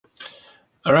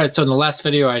All right, so in the last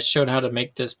video, I showed how to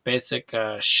make this basic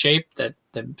shape that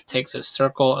takes a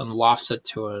circle and lofts it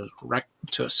to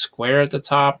a square at the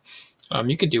top.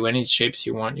 You could do any shapes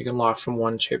you want. You can loft from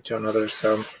one shape to another.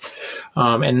 So,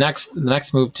 and the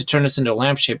next move to turn this into a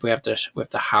lamp shape, we have to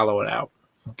hollow it out.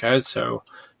 Okay, so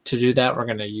to do that, we're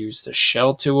going to use the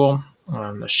shell tool.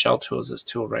 The shell tool is this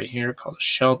tool right here called the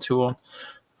shell tool.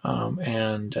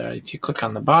 And if you click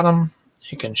on the bottom,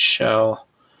 you can shell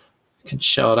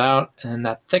it out, and then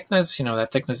that thickness,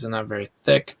 that thickness is not very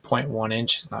thick. 0.1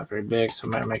 inch is not very big, so I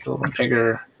might make it a little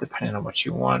bigger depending on what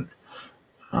you want.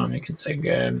 You can say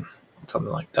good,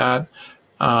 something like that.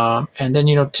 And then,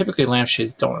 typically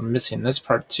lampshades I'm missing this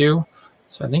part too,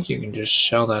 so I think you can just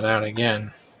shell that out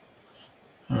again.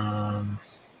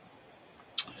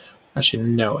 Actually,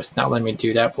 no, it's not letting me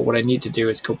do that, but what I need to do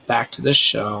is go back to this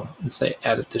shell and say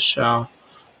edit the shell,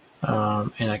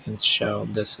 and I can shell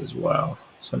this as well.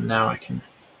 So now I can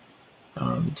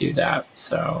do that.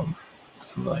 So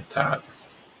something like that.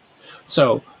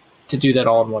 So to do that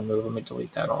all in one move, let me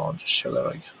delete that all and just show that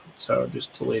again. So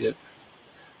just delete it.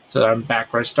 So I'm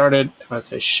back where I started. If I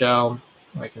say shell,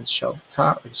 I can shell the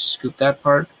top, I can scoop that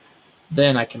part.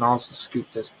 Then I can also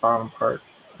scoop this bottom part.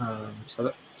 So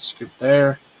that scoop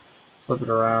there, flip it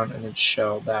around, and then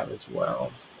shell that as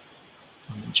well.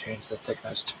 And then change the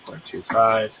thickness to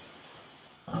 0.25.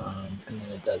 And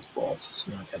then it does both.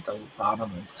 So now I've got the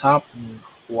bottom and the top, and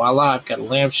voila, I've got a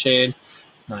lampshade.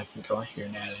 Now I can go in here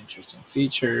and add interesting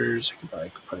features. I could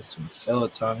probably put some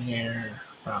fillets on here,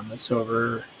 round this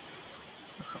over.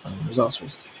 There's all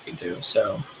sorts of stuff you can do.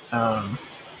 So,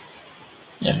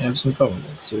 yeah, have some fun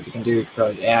with it. See what you can do. You could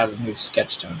probably add a new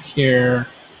sketch down here.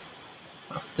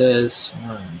 This.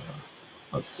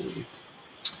 Let's see.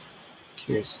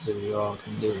 Curious to see what you all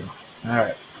can do. All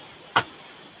right.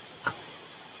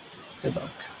 Good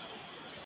luck.